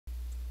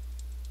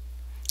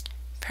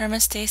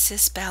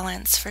Permastasis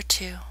Balance for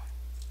 2.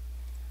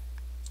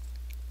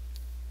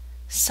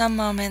 Some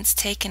moments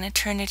take an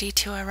eternity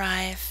to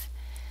arrive,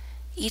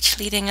 each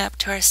leading up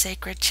to our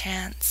sacred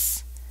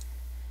chants.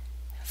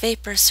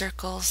 Vapor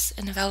circles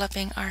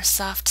enveloping our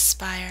soft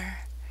spire,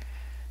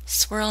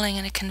 swirling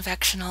in a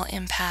convectional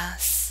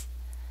impasse.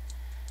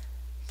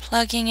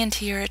 Plugging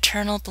into your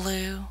eternal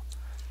blue,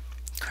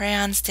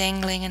 crayons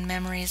dangling in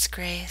memory's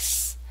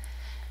grace,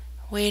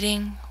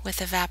 waiting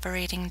with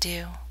evaporating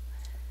dew.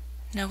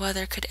 No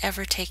other could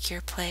ever take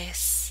your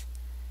place.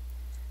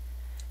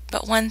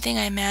 But one thing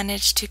I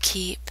managed to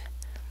keep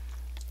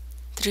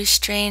through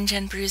strange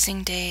and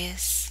bruising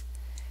days.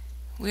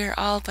 We're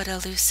all but a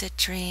lucid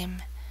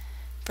dream,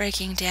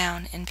 breaking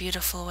down in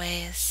beautiful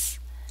ways.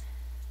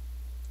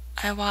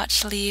 I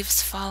watch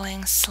leaves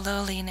falling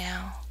slowly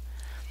now,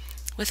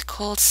 with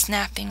cold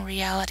snapping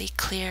reality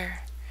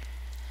clear,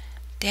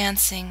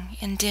 dancing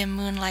in dim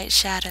moonlight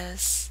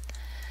shadows,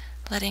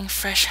 letting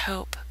fresh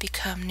hope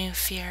become new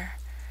fear.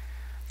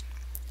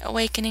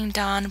 Awakening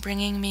dawn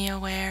bringing me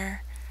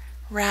aware,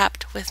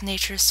 wrapped with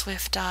nature's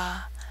swift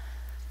awe.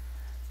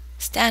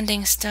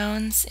 Standing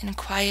stones in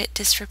quiet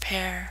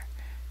disrepair,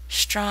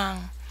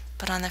 strong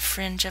but on the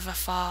fringe of a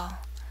fall.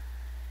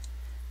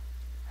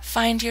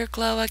 Find your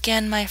glow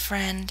again, my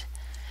friend,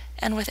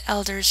 and with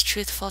elders'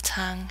 truthful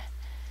tongue,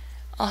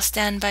 I'll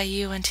stand by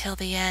you until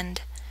the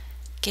end,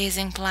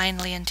 gazing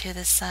blindly into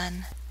the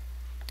sun.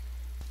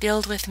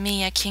 Build with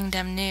me a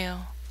kingdom new,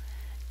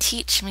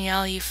 teach me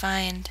all you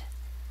find,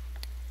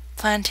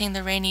 planting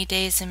the rainy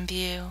days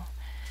imbue,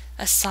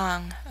 a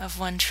song of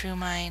one true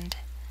mind.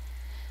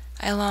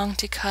 I long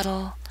to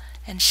cuddle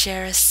and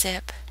share a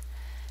sip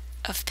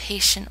of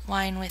patient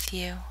wine with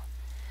you,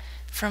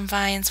 from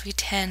vines we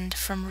tend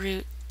from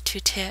root to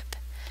tip,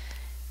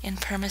 in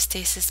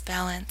permastasis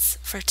balance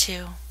for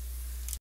 2.